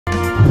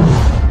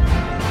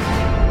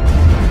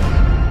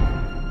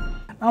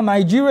Now,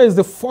 Nigeria is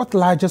the fourth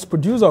largest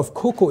producer of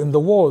cocoa in the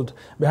world,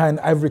 behind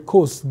Ivory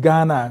Coast,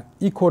 Ghana,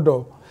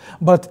 Ecuador.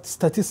 But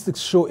statistics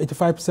show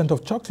 85%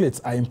 of chocolates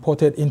are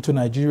imported into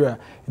Nigeria.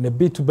 In a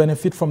bid to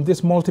benefit from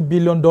this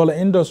multi-billion-dollar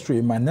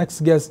industry, my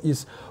next guest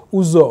is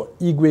Uzo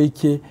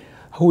Igweike,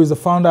 who is the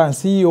founder and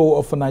CEO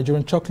of a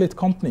Nigerian chocolate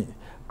company,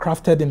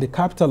 crafted in the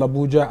capital,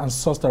 Abuja, and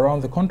sourced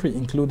around the country,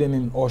 including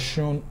in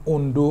Osun,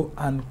 Ondo,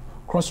 and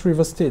Cross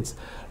River states.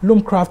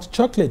 Loom Craft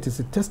chocolate is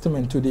a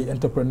testament to the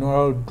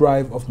entrepreneurial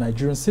drive of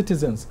Nigerian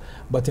citizens.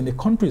 But in a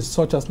country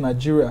such as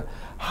Nigeria,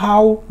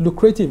 how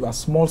lucrative are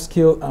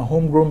small-scale and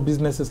homegrown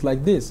businesses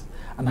like this?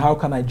 And how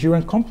can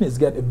Nigerian companies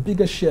get a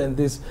bigger share in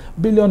this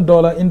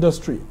billion-dollar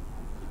industry?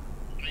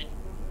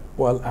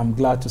 Well, I'm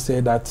glad to say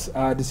that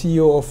the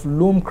CEO of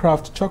Loom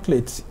Craft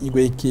Chocolate,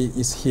 Igweike,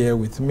 is here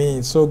with me.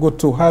 It's so good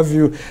to have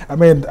you. I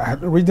mean,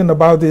 reading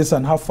about this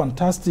and how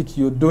fantastic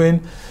you're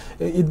doing,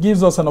 it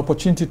gives us an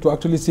opportunity to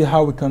actually see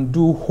how we can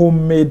do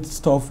homemade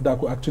stuff that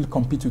could actually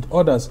compete with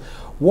others.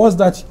 What's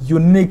that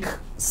unique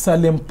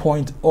selling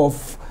point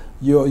of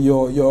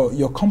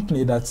your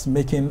company that's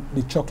making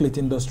the chocolate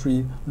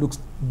industry look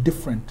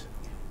different?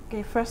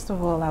 Okay, first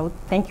of all, I would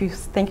thank you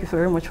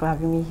very much for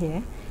having me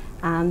here.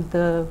 And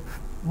the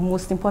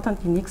most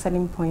important unique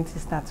selling point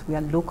is that we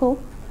are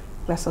local,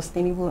 we are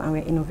sustainable, and we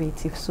are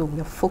innovative. So we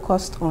are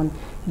focused on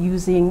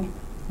using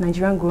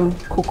Nigerian grown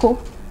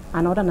cocoa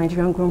and other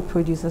Nigerian grown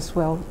produce as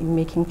well in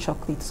making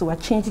chocolate. So we're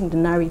changing the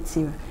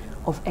narrative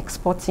of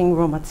exporting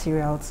raw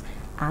materials,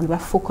 and we're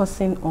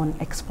focusing on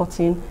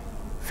exporting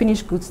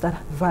finished goods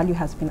that value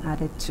has been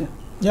added to.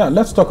 Yeah,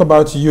 let's talk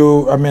about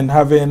you. I mean,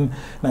 having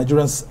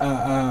Nigerians,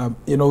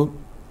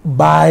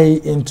 buy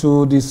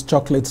into these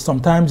chocolates.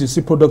 Sometimes you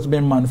see products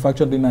being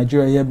manufactured in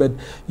Nigeria here, but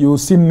you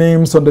see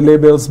names on the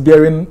labels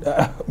bearing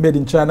made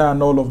in China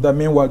and all of that.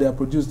 Meanwhile, they are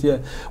produced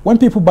here. When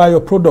people buy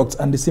your products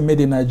and they see made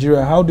in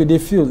Nigeria, how do they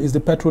feel? Is the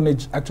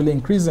patronage actually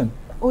increasing?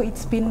 Oh,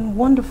 it's been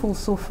wonderful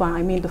so far.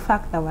 I mean, the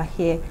fact that we're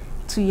here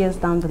 2 years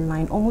down the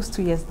line, almost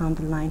 2 years down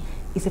the line,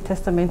 is a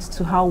testament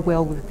to how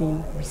well we've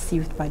been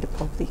received by the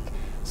public.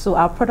 So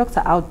our products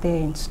are out there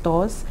in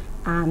stores,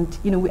 and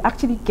we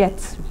actually get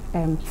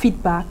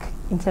feedback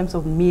in terms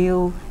of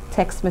mail,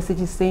 text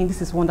messages saying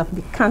this is wonderful.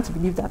 They can't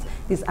believe that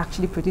this is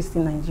actually produced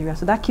in Nigeria.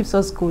 So that keeps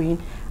us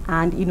going,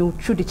 and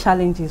through the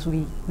challenges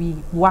we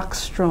work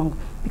strong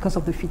because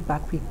of the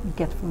feedback we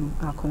get from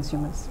our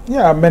consumers.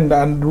 Yeah, I mean,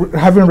 and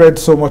having read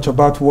so much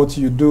about what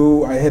you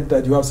do, I heard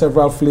that you have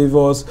several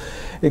flavors,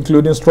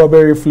 including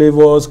strawberry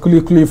flavors,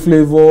 kuli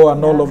flavor,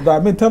 and all of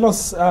that. I mean, tell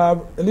us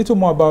a little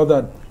more about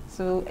that.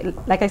 So,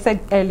 like I said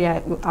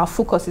earlier, our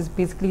focus is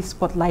basically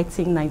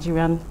spotlighting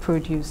Nigerian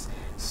produce.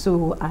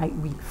 So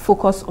we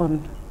focus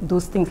on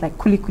those things like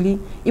kuli.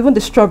 Even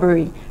the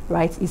strawberry,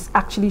 right, is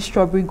actually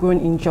strawberry grown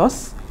in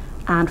Jos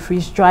and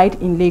freeze-dried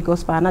in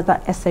Lagos by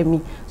another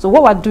SME. So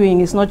what we're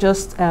doing is not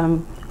just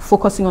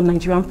focusing on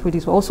Nigerian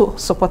produce, we're also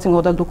supporting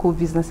other local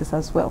businesses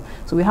as well.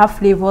 So we have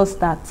flavors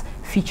that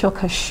feature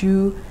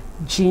cashew,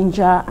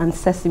 ginger, and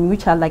sesame,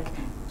 which are like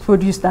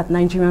produce that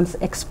Nigerians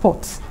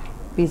export,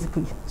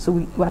 basically. So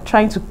we are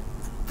trying to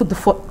put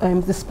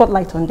the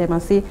spotlight on them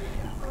and say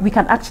we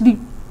can actually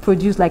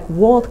produce like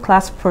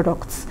world-class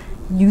products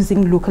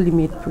using locally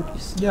made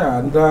produce. Yeah,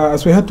 and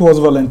as we head towards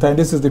Valentine,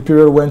 this is the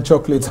period when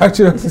chocolates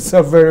actually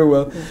sell very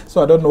well.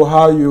 So I don't know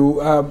how you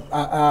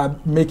are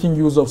making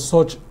use of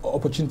such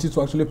opportunity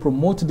to actually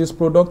promote this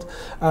product.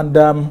 And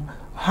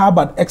how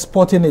about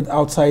exporting it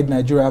outside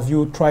Nigeria? Have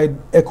you tried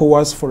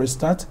ECOWAS for a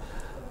start?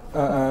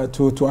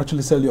 To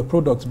actually sell your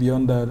products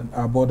beyond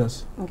our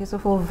borders? Okay, so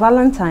for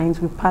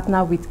Valentine's, we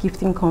partner with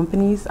gifting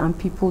companies and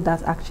people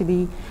that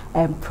actually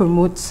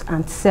promote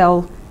and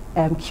sell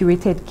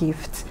curated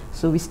gifts.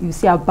 So you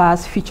see our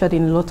bars featured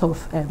in a lot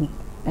of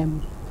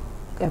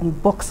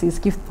boxes,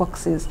 gift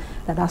boxes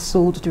that are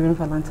sold during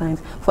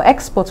Valentine's. For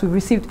exports, we've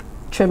received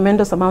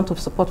tremendous amount of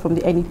support from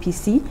the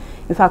NEPC.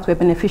 In fact, we're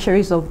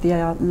beneficiaries of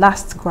their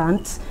last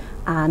grant,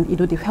 and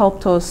they've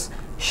helped us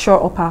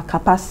shore up our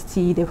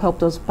capacity. They've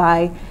helped us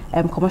buy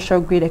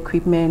commercial grade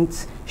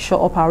equipment,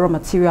 shore up our raw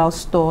material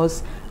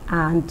stores,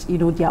 and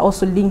they are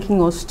also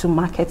linking us to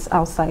markets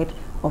outside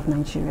of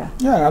Nigeria.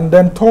 Yeah, and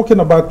then talking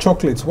about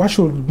chocolates, why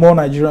should more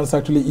Nigerians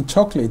actually eat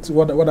chocolates?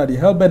 What are the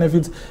health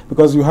benefits?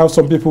 Because you have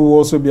some people who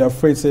also be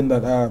afraid, saying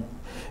that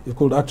it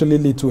could actually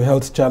lead to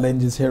health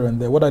challenges here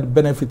and there. What are the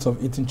benefits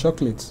of eating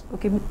chocolates?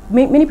 Okay,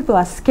 many people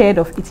are scared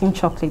of eating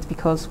chocolate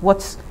because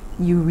what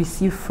you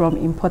receive from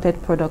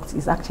imported products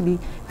is actually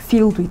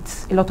filled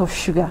with a lot of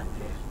sugar.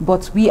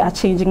 But we are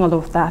changing all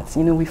of that.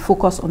 We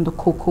focus on the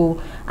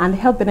cocoa, and the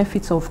health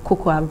benefits of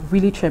cocoa are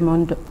really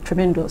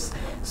tremendous.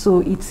 So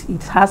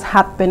it has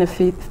heart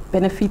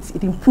benefits,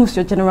 it improves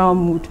your general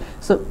mood.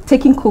 So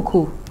taking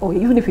cocoa, or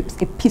even if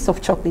it's a piece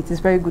of chocolate, is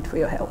very good for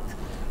your health.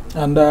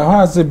 And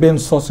how has it been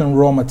sourcing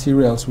raw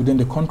materials within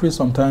the country?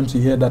 Sometimes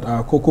you hear that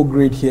our cocoa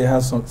grade here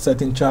has some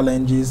certain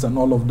challenges and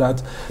all of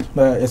that,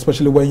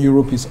 especially when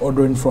Europe is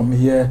ordering from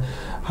here.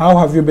 How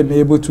have you been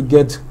able to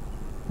get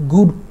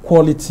good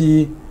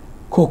quality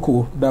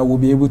cocoa that will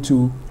be able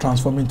to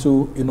transform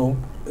into,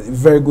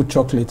 very good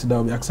chocolate that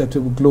will be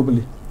acceptable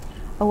globally?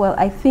 Oh, well,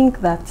 I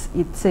think that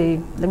it's a,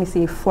 let me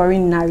say, a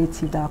foreign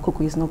narrative that our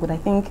cocoa is not good. I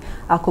think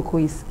our cocoa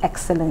is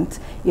excellent.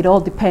 It all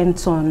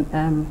depends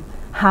on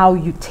how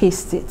you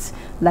taste it.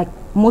 Like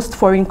most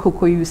foreign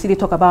cocoa, you see they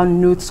talk about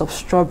notes of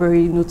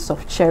strawberry, notes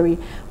of cherry,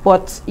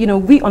 but you know,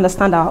 we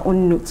understand our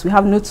own notes. We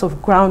have notes of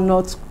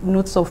groundnuts,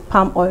 notes of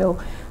palm oil,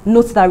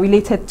 notes that are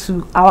related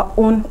to our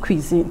own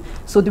cuisine.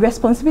 So the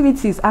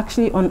responsibility is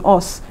actually on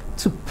us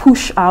to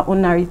push our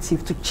own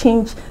narrative, to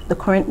change the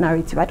current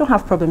narrative. I don't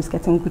have problems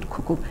getting good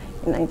cocoa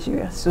in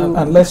Nigeria. So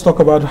and let's talk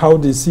about how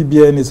the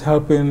CBN is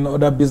helping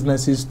other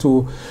businesses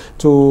to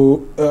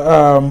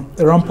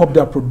ramp up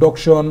their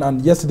production.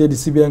 And yesterday the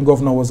CBN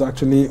governor was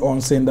actually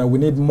on saying that we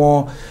need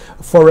more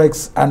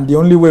forex, and the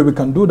only way we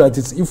can do that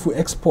is if we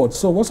export.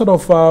 So what sort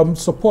of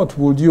support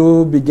would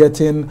you be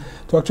getting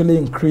to actually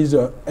increase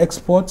your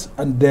exports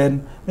and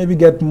then maybe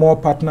get more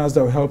partners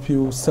that will help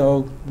you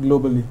sell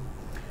globally?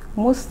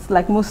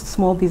 Like most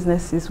small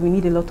businesses, we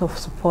need a lot of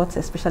support,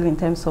 especially in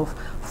terms of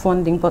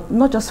funding, but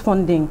not just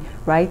funding,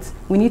 right?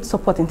 We need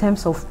support in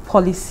terms of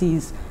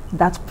policies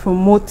that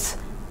promote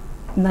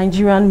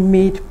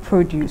Nigerian-made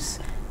produce,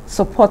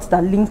 support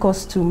that link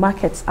us to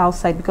markets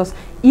outside, because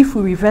if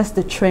we reverse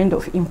the trend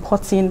of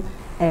importing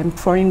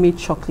foreign-made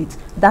chocolate,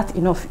 that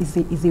enough is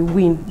a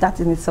win. That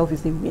in itself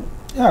is a win.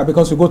 Yeah,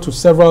 because you go to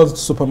several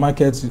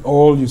supermarkets,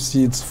 all you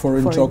see it's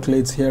foreign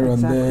chocolates here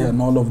and there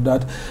and all of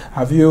that.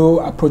 Have you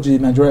approached the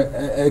Nigeria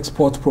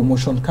Export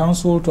Promotion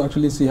Council to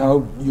actually see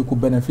how you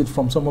could benefit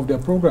from some of their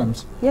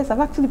programs? Yes, I've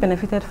actually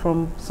benefited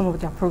from some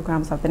of their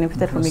programs. I've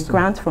benefited from a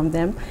grant from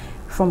them,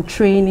 from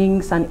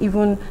trainings and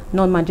even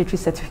non-mandatory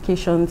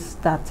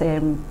certifications that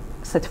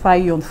certify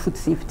you on food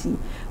safety.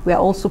 We are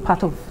also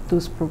part of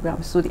those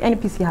programs. So the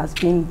NPC has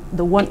been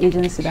the one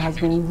agency that has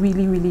been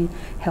really, really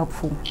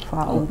helpful for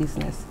our own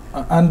business.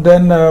 And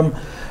then,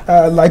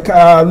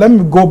 let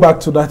me go back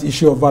to that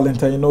issue of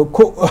Valentine. You know,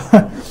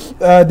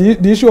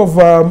 the issue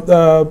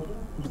of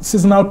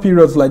seasonal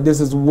periods like this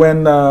is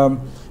when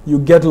you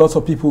get lots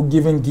of people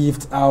giving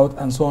gifts out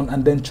and so on.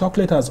 And then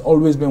chocolate has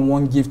always been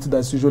one gift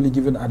that's usually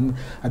given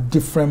at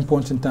different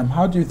points in time.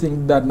 How do you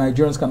think that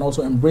Nigerians can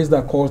also embrace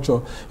that culture?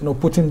 You know,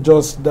 putting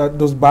just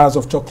those bars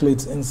of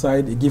chocolates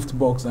inside a gift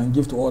box and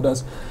give to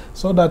others,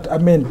 so that, I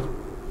mean,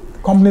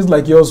 companies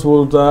like yours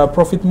will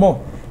profit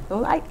more.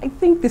 Well, I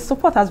think the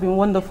support has been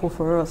wonderful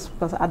for us,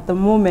 because at the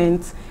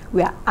moment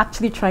we are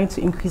actually trying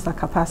to increase our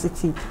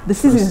capacity. The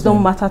seasons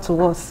don't matter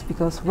to us,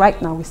 because right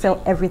now we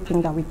sell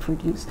everything that we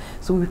produce.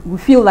 So we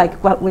feel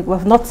like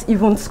we've not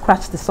even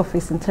scratched the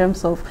surface in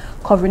terms of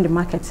covering the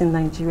markets in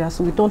Nigeria.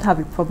 So we don't have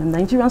a problem.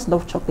 Nigerians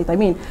love chocolate. I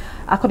mean,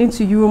 according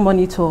to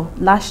Euromonitor,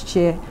 last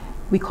year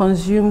we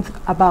consumed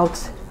about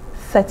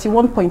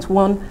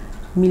 $31.1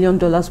 million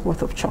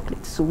worth of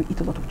chocolate. So we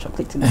eat a lot of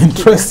chocolate in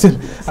Interesting.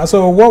 And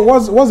so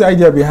what's the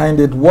idea behind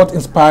it? What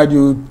inspired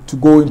you to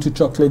go into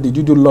chocolate? Did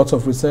you do lots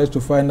of research to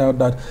find out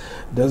that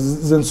there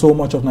isn't so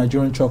much of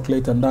Nigerian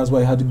chocolate and that's why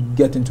you had to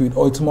get into it?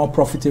 Or it's more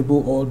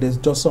profitable, or there's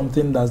just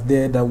something that's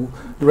there that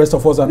the rest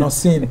of us are not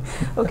seeing?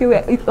 Okay,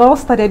 well, it all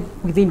started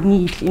with a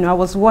need. You know, I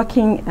was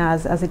working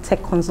as a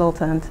tech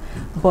consultant,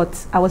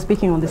 but I was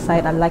baking on the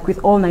side, and like with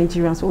all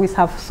Nigerians, we always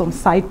have some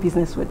side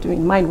business we're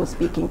doing. Mine was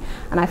baking,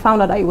 and I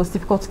found out that it was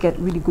difficult to get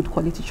really good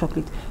quality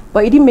chocolate.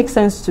 But it didn't make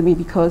sense to me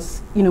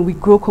because, you know, we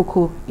grow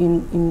cocoa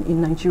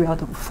in Nigeria,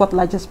 the fourth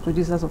largest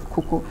producers of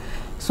cocoa.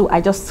 So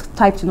I just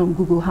typed in on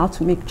Google how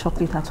to make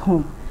chocolate at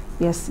home.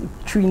 Yes,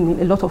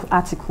 through a lot of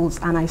articles,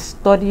 and I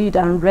studied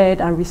and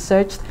read and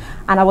researched,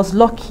 and I was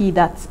lucky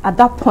that at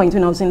that point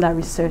when I was in that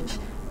research,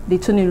 the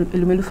Tony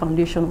Elumelu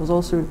Foundation was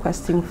also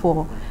requesting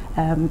for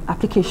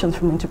applications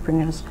from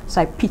entrepreneurs.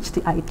 So I pitched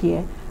the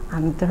idea,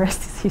 and the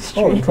rest is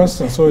history. Oh,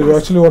 interesting. So you're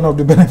actually one of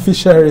the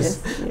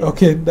beneficiaries. Yes, yes.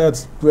 Okay,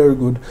 that's very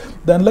good.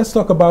 Then let's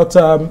talk about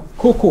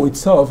cocoa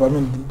itself. I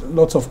mean,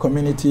 lots of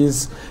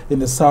communities in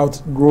the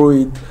South grow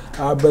it,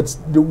 but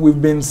we've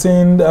been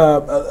seeing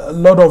a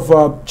lot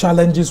of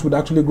challenges with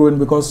actually growing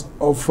because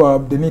of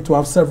the need to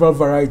have several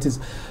varieties.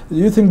 Do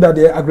you think that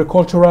the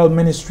agricultural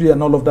ministry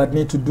and all of that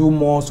need to do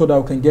more so that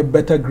we can get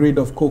better grade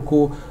of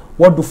cocoa?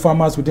 What do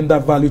farmers within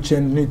that value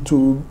chain need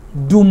to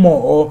do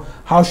more, or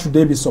how should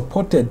they be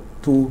supported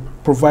to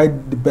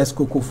provide the best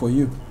cocoa for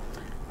you?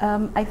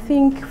 I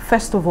think,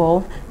 first of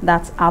all,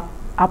 that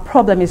our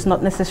problem is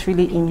not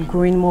necessarily in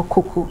growing more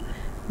cocoa.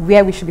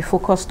 Where we should be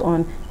focused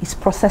on is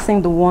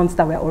processing the ones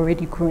that we're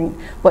already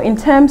growing. But in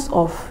terms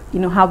of, you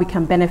know, how we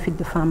can benefit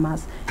the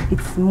farmers,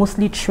 it's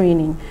mostly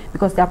training,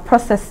 because there are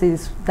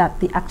processes that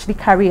they actually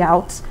carry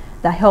out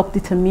that help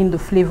determine the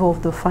flavor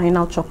of the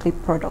final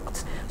chocolate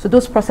product. So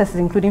those processes,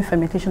 including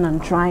fermentation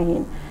and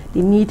drying,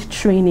 they need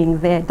training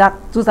there.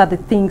 Those are the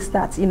things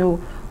that, you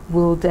know,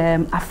 would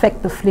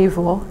affect the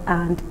flavor,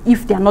 and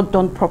if they are not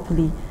done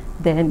properly,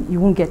 then you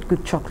won't get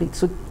good chocolate.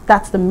 So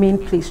that's the main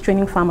place,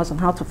 training farmers on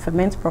how to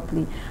ferment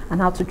properly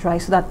and how to dry,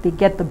 so that they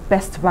get the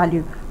best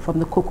value from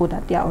the cocoa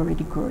that they are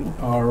already growing.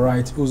 All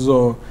right,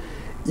 Uzo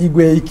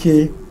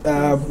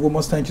Igweike, we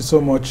must thank you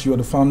so much. You're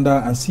the founder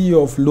and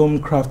CEO of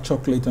Loom Craft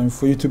Chocolate, and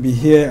for you to be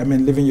here, I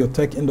mean, living your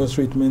tech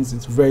industry, it means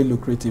it's very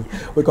lucrative.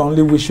 We can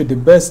only wish you the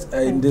best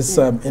in this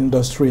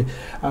industry,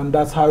 and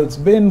that's how it's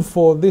been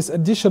for this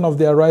edition of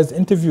the Arise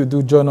interview.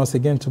 Do join us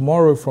again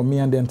tomorrow from me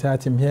and the entire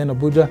team here in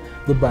Abuja.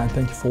 Goodbye, and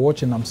thank you for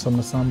watching. I'm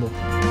Sumner Sambo.